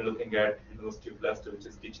at University of Leicester, which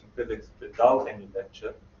is teaching physics without any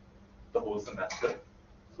lecture the whole semester.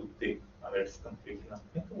 So it's completely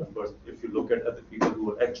unthinkable. But if you look at other people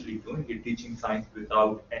who are actually doing it, teaching science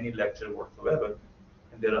without any lecture whatsoever,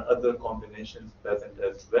 and there are other combinations present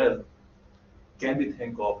as well, can we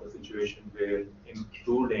think of a situation where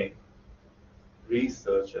including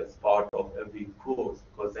research as part of every course,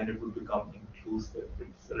 because then it would become inclusive.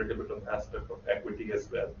 It's a little bit of aspect of equity as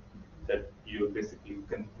well, that you basically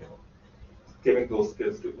can, giving those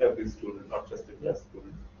skills to every student, not just the best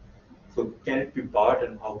student. So can it be part,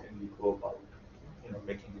 and how can we go about,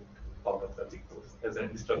 making it part of every course as an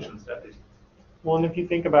instruction strategy? Well, and if you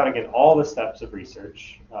think about, again, all the steps of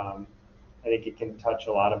research, I think it can touch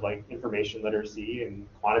a lot of like information literacy and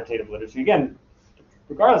quantitative literacy. Again,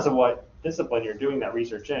 regardless of what discipline you're doing that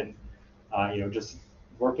research in, just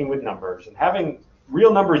working with numbers and having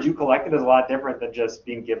real numbers you collected is a lot different than just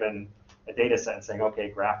being given a data set and saying, okay,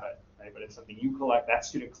 graph it, right? But it's something you collect, that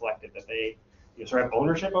student collected, that they sort of have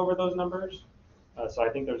ownership over those numbers. So I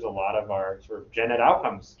think there's a lot of our sort of gen ed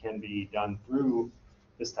outcomes can be done through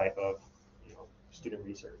this type of student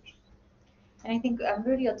research. And I think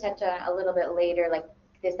Rudy will touch on a little bit later, like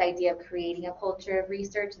this idea of creating a culture of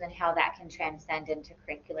research and then how that can transcend into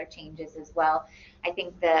curricular changes as well. I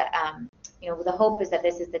think the hope is that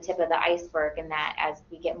this is the tip of the iceberg, and that as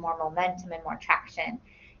we get more momentum and more traction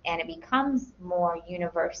and it becomes more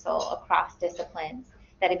universal across disciplines,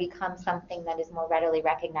 that it becomes something that is more readily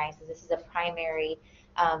recognized as this is a primary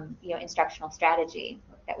instructional strategy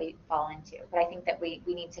that we fall into. But I think that we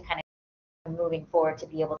need to kind of moving forward to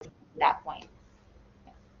be able to get to that point.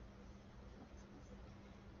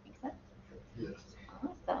 Yes.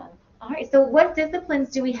 Awesome. All right. So what disciplines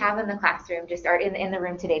do we have in the classroom, just or in the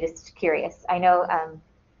room today? Just curious. I know,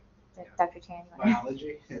 Dr. Chan.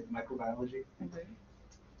 Biology, microbiology. Mm-hmm.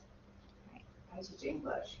 I teach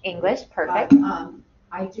English. English, perfect. But,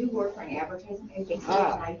 I do work for an advertising agency, and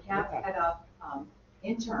I have set up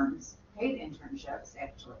interns, paid internships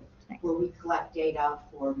actually, where we collect data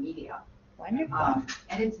for media. Wonderful.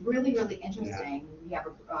 And it's really, really interesting. We have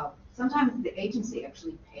sometimes the agency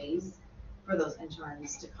actually pays for those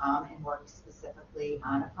interns to come and work specifically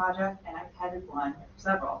on a project, and I've had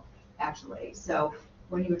several actually. So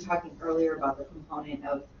when you were talking earlier about the component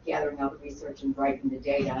of gathering all the research and writing the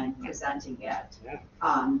data and presenting it,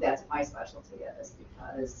 that's my specialty is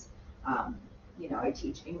because, I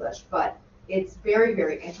teach English, but it's very,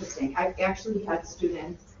 very interesting. I've actually had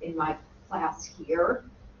students in my class here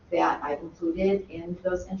that I've included in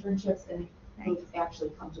those internships and who've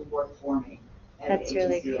actually come to work for me at That's the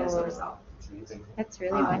really agency cool. as a result. That's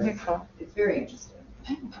really wonderful. It's very interesting.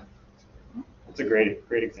 It's a great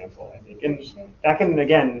example, I think. And that can,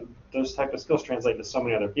 again, those type of skills translate to so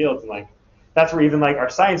many other fields. And like, that's where even like our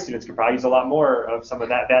science students could probably use a lot more of some of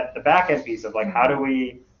that the back end piece of like, how do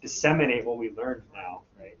we disseminate what we learned now,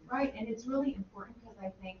 right? Right, and it's really important because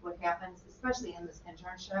I think what happens, especially in this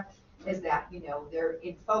internship, is that, they're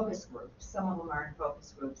in focus groups. Some of them are in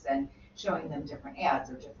focus groups and showing them different ads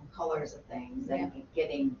or different colors of things and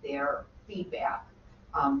getting their feedback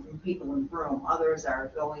from people in the room. Others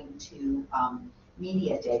are going to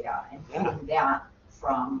media data and getting that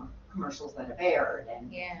from commercials that have aired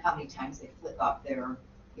and how many times they flick up their,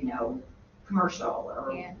 commercial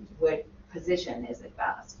or what position is it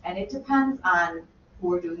best. And it depends on who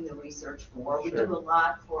we're doing the research for. We do a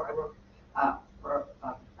lot for a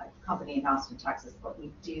company in Austin, Texas, but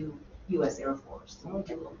we do U.S. Air Force. So we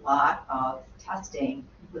do a lot of testing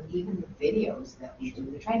with even the videos that we do,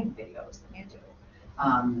 the training videos that we do.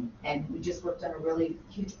 And we just worked on a really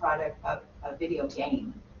huge project, a video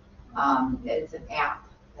game. It's an app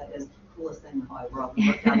that is the coolest thing in the whole world. We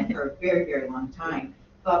worked on it for a very, very long time.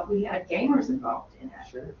 But we had gamers involved in it.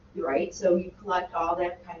 Sure. Right? So you collect all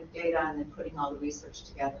that kind of data and then putting all the research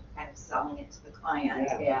together, kind of selling it to the client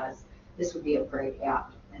as this would be a great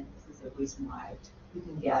app. And this is a reason why we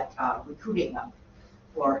can get recruiting up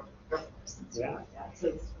for workforce and stuff like that. So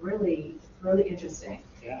it's really interesting.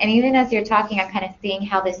 Yeah. And even as you're talking, I'm kind of seeing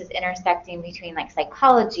how this is intersecting between like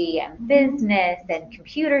psychology and business and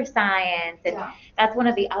computer science. And that's one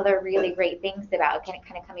of the other really great things about kind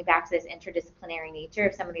of coming back to this interdisciplinary nature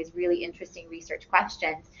of some of these really interesting research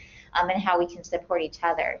questions and how we can support each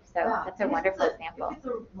other. So that's a wonderful example. If it's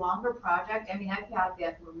a longer project, I mean, I've had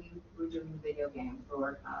that when we were doing the video game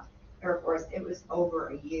for Air Force, it was over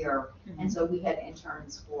a year. And so we had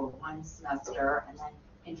interns for one semester and then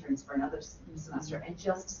interns for another semester, and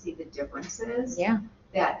just to see the differences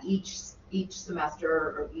that each semester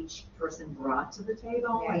or each person brought to the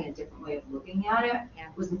table and a different way of looking at it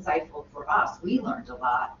was insightful for us. We learned a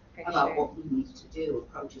lot about what we needed to do,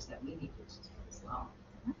 approaches that we needed to take as well.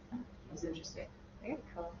 It was interesting. Very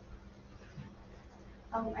cool.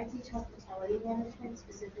 I teach hospitality management,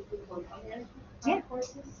 specifically hotel management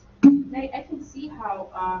courses. And I can see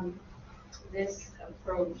how this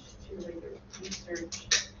approach to like a research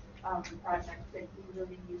project could be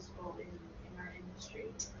really useful in our industry.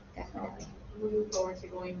 Definitely. Moving forward to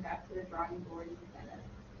going back to the drawing board and kind of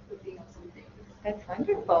looking at some things. That's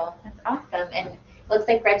wonderful. That's awesome. And it looks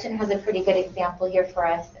like Gretchen has a pretty good example here for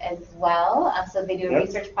us as well. So they do a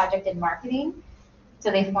research project in marketing. So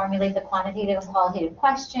they formulate the quantitative and qualitative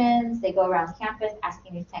questions. They go around campus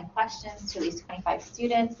asking these 10 questions to at least 25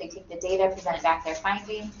 students. They take the data, present back their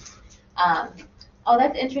findings. Oh,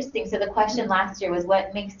 that's interesting. So the question last year was,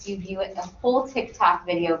 what makes you view a whole TikTok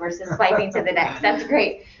video versus swiping to the next? That's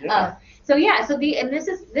great. So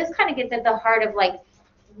this kind of gets at the heart of like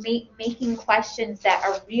making questions that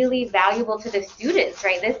are really valuable to the students,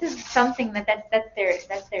 right? This is something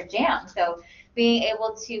that's their jam. So being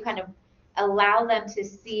able to kind of allow them to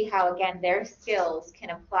see how, again, their skills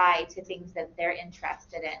can apply to things that they're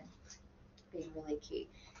interested in, being really key.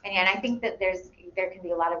 And I think that there can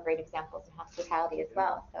be a lot of great examples in hospitality as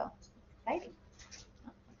well. So exciting.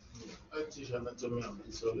 I teach anatomy and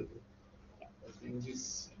physiology. I think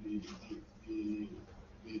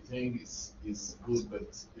the thing is good,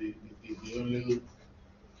 but the only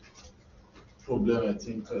problem I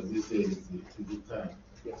think at this age is the time.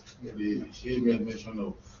 She made mention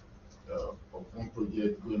of one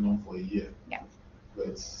project going on for a year.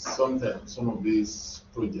 But sometimes some of these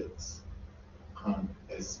projects can,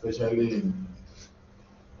 especially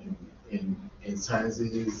in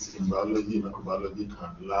sciences, in biology, microbiology,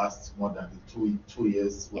 can last more than the two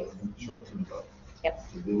years we're talking about.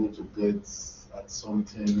 To be able to get at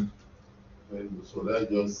something very good. So that's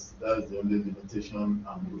the only limitation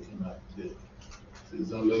I'm looking at there. So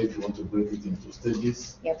it's only if you want to break it into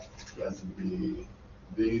stages. That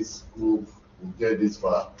this group will get this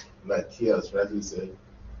far, like he has rightly said.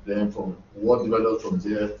 Then from what develops from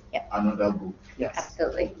there, another group.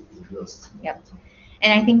 Absolutely.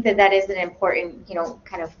 And I think that is an important,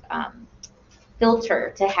 kind of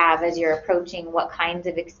filter to have as you're approaching what kinds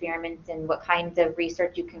of experiments and what kinds of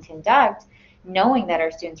research you can conduct, knowing that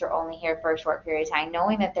our students are only here for a short period of time,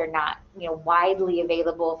 knowing that they're not, widely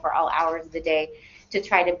available for all hours of the day, to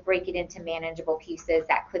try to break it into manageable pieces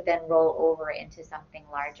that could then roll over into something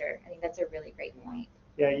larger. I think that's a really great point.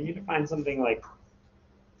 Yeah, you need to find something like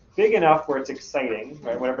big enough where it's exciting,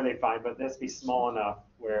 right? Whatever they find, but it has to be small enough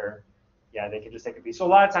where, they can just take a piece. So a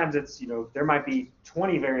lot of times it's, there might be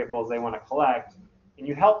 20 variables they want to collect, and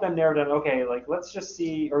you help them narrow down, okay, like let's just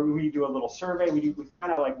see, or we do a little survey, we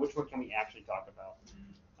kind of like which one can we actually talk about.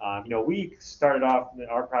 We started off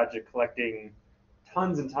our project collecting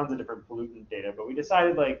tons and tons of different pollutant data, but we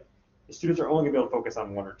decided like the students are only gonna be able to focus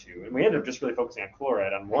on one or two, and we ended up just really focusing on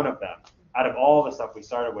chloride on one of them out of all the stuff we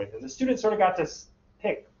started with, and the students sort of got to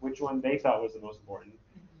pick which one they thought was the most important.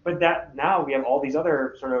 But that now we have all these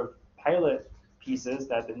other sort of pilot pieces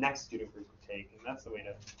that the next student group would take, and that's the way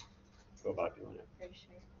to go about doing it. For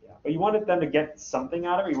sure. Yeah, but you wanted them to get something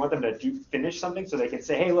out of it. You want them to finish something so they can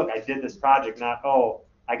say, hey, look, I did this project, not, oh,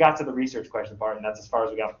 I got to the research question part, and that's as far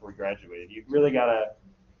as we got before we graduated. You really got to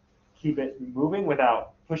keep it moving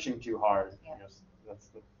without pushing too hard.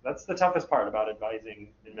 That's the toughest part about advising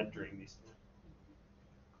and mentoring these students.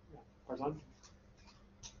 Farzan?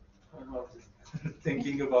 I was just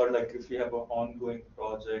thinking about like if you have an ongoing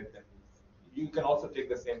project, and you can also take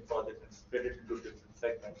the same project and split it into different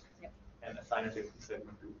segments and assign a different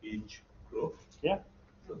segment to each group.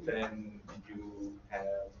 So then you have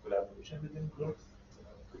collaboration within groups,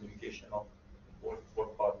 communication of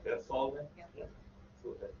what part they're solving. Yeah.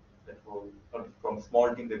 So that whole, from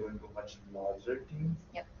small team, they're going to much larger teams.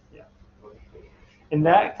 Yep. Yeah. And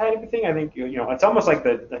that kind of thing, I think, it's almost like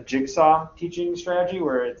the jigsaw teaching strategy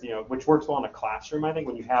where it's, which works well in a classroom, I think,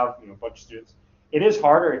 when you have, a bunch of students. It is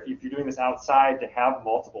harder if you're doing this outside to have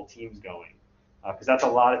multiple teams going, because that's a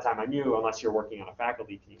lot of time on you unless you're working on a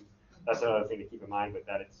faculty team. That's another thing to keep in mind with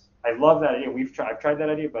that. I love that idea. I've tried that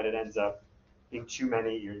idea, but it ends up being too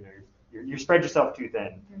many. You spread yourself too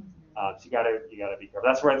thin. So you gotta be careful.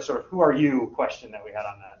 That's where the sort of who are you question that we had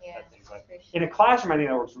on that thing. But in a classroom, I think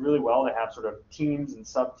that works really well to have sort of teams and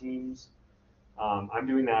sub teams. I'm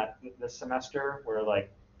doing that this semester where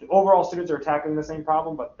like the overall students are tackling the same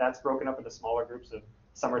problem, but that's broken up into smaller groups of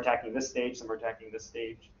some are attacking this stage, some are attacking this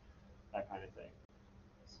stage, that kind of thing.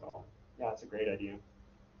 So yeah, it's a great idea.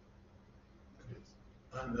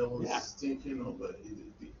 And I was thinking of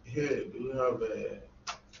here, do you have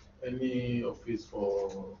any office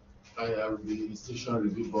for IRB, Institutional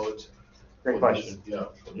Review Board? Great question.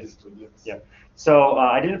 For this project. Yeah. So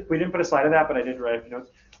we didn't put a slide of that, but I did write a few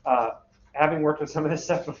notes. Having worked with some of this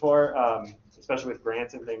stuff before, especially with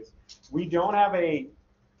grants and things, we don't have a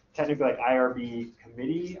technically like IRB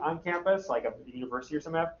committee on campus, like a university or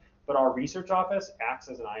something, but our research office acts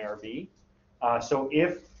as an IRB. So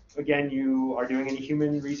if, again, you are doing any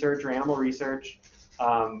human research or animal research,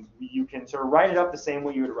 you can sort of write it up the same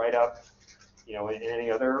way you would write up, in any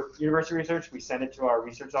other university research. We send it to our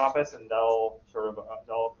research office, and they'll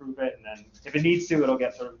approve it, and then if it needs to, it'll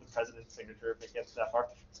get sort of the president's signature if it gets that far.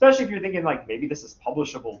 Especially if you're thinking like maybe this is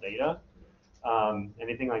publishable data,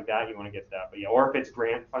 anything like that, you want to get that. But yeah, or if it's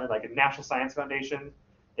grant funded, like a National Science Foundation,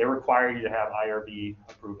 they require you to have IRB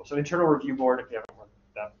approval. So internal review board, if you haven't worked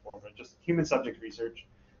with that before, but just human subject research.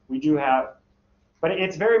 We do have, but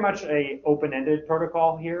it's very much a open-ended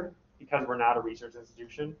protocol here because we're not a research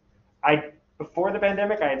institution. Before the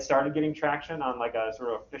pandemic, I had started getting traction on like a sort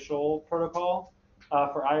of official protocol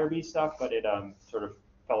for IRB stuff, but it sort of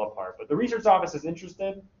fell apart. But the research office is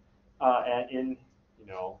interested in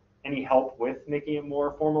any help with making it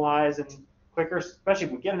more formalized and quicker, especially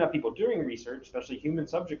if we get enough people doing research, especially human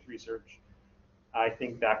subject research. I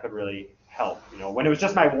think that could really help. When it was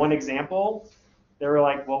just my one example, they were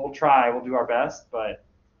like, well, we'll try, we'll do our best, but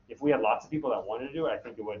if we had lots of people that wanted to do it, I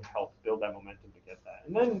think it would help build that momentum to get that.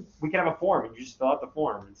 And then we can have a form, and you just fill out the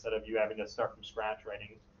form instead of you having to start from scratch writing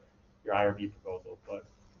your IRB proposal. But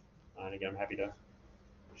and again, I'm happy to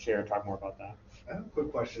share and talk more about that. I have a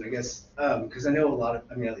quick question, I guess, because I know a lot of,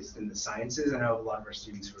 at least in the sciences, I know a lot of our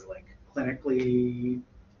students who are like clinically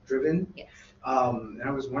driven. Yes. And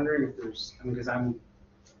I was wondering if there's, because I'm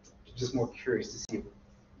just more curious to see if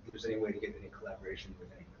there's any way to get any collaboration with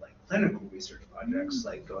any like clinical research projects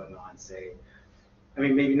like going on, say,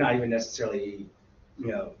 maybe not even necessarily,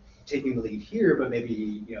 taking the lead here, but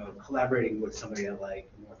maybe, collaborating with somebody at like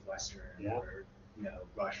Northwestern or,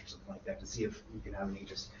 Rush or something like that to see if we can have any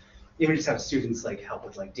even just have students like help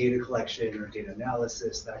with like data collection or data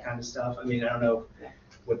analysis, that kind of stuff. I don't know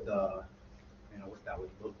what what that would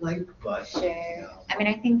look like, but sure.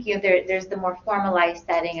 I think there's the more formalized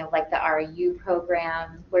setting of like the RU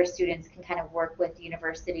program where students can kind of work with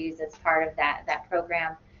universities as part of that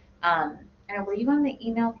program. Were you on the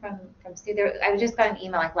email from Sue? I just got an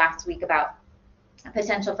email like last week about a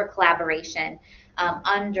potential for collaboration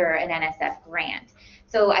under an NSF grant.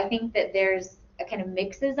 So I think that there's a kind of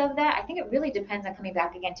mixes of that. I think it really depends on coming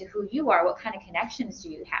back again to who you are, what kind of connections do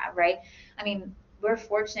you have, right? We're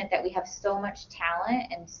fortunate that we have so much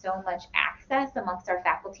talent and so much access amongst our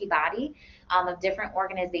faculty body of different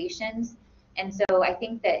organizations. And so I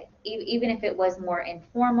think that even if it was more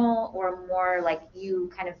informal or more like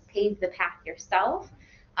you kind of paved the path yourself,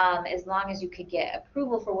 as long as you could get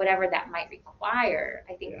approval for whatever that might require,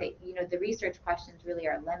 I think that, the research questions really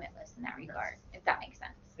are limitless in that regard, if that makes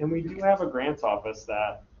sense. And we do have a grants office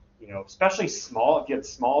that, especially small, if you had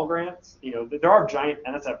small grants, there are giant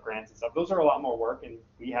NSF grants and stuff. Those are a lot more work, and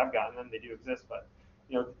we have gotten them. They do exist, but,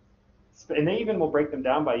 and they even will break them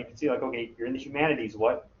down by, you can see like, okay, you're in the humanities.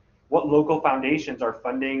 What local foundations are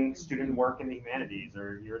funding student work in the humanities?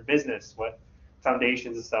 Or you're in business, what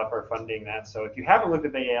foundations and stuff are funding that? So if you haven't looked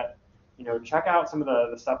at that yet, check out some of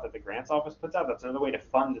the stuff that the grants office puts out. That's another way to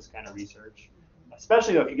fund this kind of research.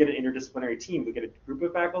 Especially though, if you get an interdisciplinary team, we get a group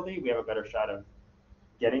of faculty, we have a better shot of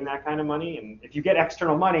getting that kind of money. And if you get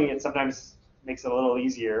external money, it sometimes makes it a little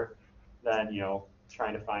easier than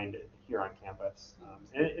trying to find it here on campus.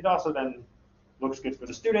 And it also then looks good for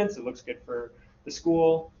the students. It looks good for the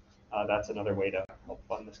school. That's another way to help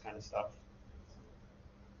fund this kind of stuff.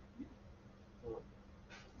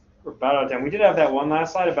 We're about out of time. We did have that one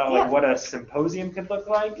last slide about like Yeah. what a symposium could look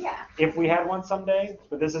like Yeah. if we had one someday.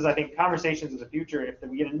 But this is, I think, conversations of the future. If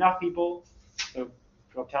we get enough people, so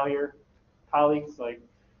go tell your colleagues like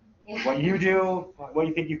Yeah. what you do, what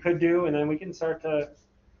you think you could do, and then we can start to,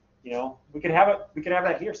 you know, we could have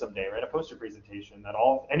that here someday, right? A poster presentation that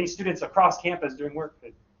any students across campus doing work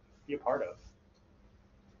could be a part of.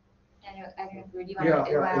 I don't know, do you Yeah, want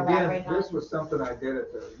to again, elaborate on? this was something I did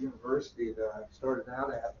at the university that I started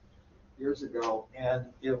out at years ago, and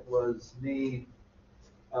it was me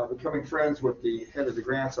becoming friends with the head of the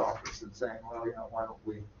grants office and saying, well, you know, why don't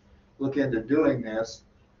we look into doing this?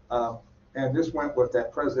 And this went with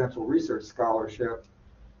that presidential research scholarship.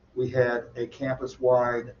 We had a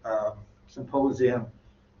campus-wide symposium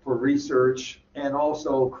for research and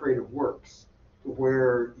also creative works,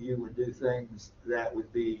 where you would do things that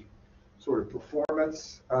would be sort of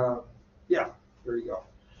performance. Yeah, there you go.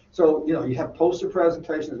 So, you know, you have poster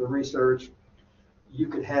presentations of research. You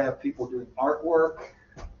could have people doing artwork,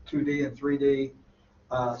 2D and 3D.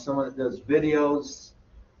 Someone that does videos.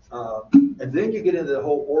 And then you get into the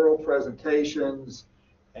whole oral presentations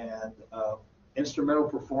and instrumental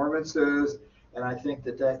performances. And I think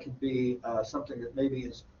that could be something that maybe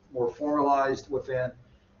is more formalized within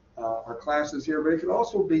our classes here. But it could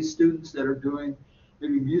also be students that are doing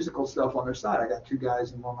maybe musical stuff on their side. I got 2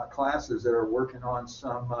 guys in one of my classes that are working on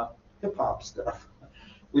some hip hop stuff.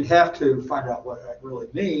 We'd have to find out what that really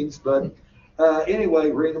means, but anyway,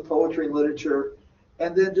 reading poetry and literature,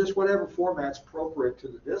 and then just whatever format's appropriate to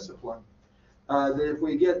the discipline. That if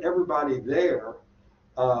we get everybody there,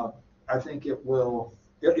 I think it'll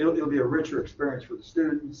be a richer experience for the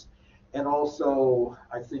students, and also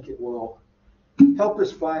I think it will help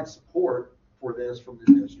us find support for this from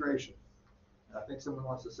the administration. I think someone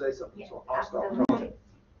wants to say something, so I'll stop Absolutely. talking.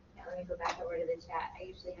 Now let me go back over to the chat. I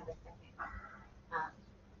usually have a second.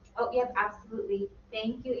 Oh, yep, absolutely.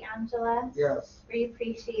 Thank you, Angela. Yes. We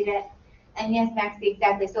appreciate it. And yes, Maxie,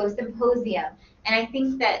 exactly. So a symposium. And I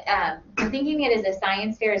think that thinking it as a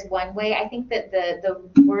science fair is one way. I think that the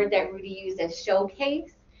word that Rudy used as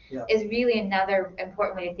showcase is really another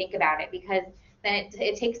important way to think about it, because then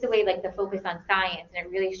it takes away like the focus on science, and it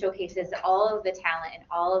really showcases all of the talent and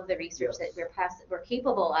all of the research that we're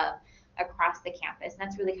capable of across the campus. And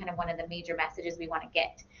that's really kind of one of the major messages we want to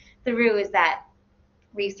get through, is that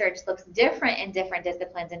research looks different in different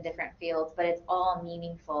disciplines and different fields, but it's all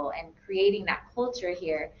meaningful, and creating that culture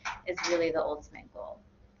here is really the ultimate goal.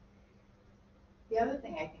 The other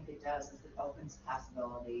thing I think it does is it opens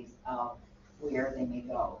possibilities of where they may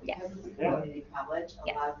go. Because it's a community college, a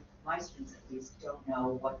lot of my students at least don't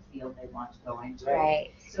know what field they want to go into.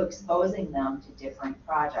 Right. So exposing them to different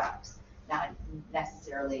projects, not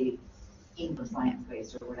necessarily English science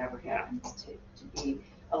based or whatever happens to be,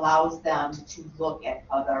 allows them to look at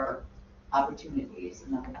other opportunities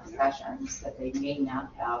and other professions that they may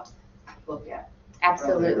not have looked at.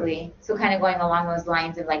 Absolutely. So kind of going along those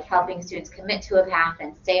lines of like helping students commit to a path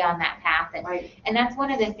and stay on that path. And that's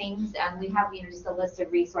one of the things, we have, just a list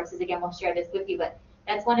of resources. Again, we'll share this with you, but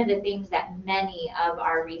that's one of the things that many of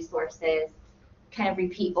our resources kind of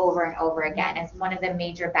repeat over and over again. As one of the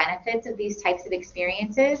major benefits of these types of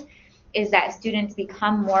experiences is that students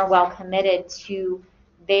become more well committed to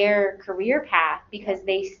their career path because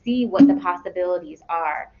they see what the possibilities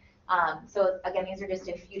are. So again, these are just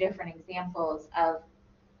a few different examples of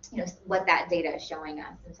what that data is showing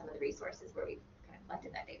us, and some of the resources where we've kind of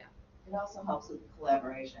collected that data. It also helps with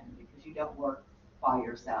collaboration, because you don't work by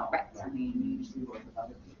yourself. Right. I mean, you usually work with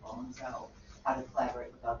other people, and so how to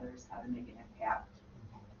collaborate with others, how to make an impact.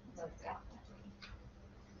 So definitely.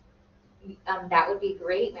 That would be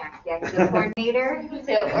great, Maxie. I could be the coordinator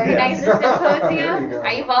to organize the symposium. You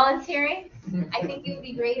Are you volunteering? I think you would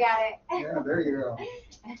be great at it. Yeah, there you go.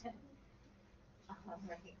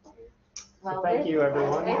 Well, So thank you,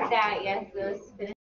 everyone. With that, yes, those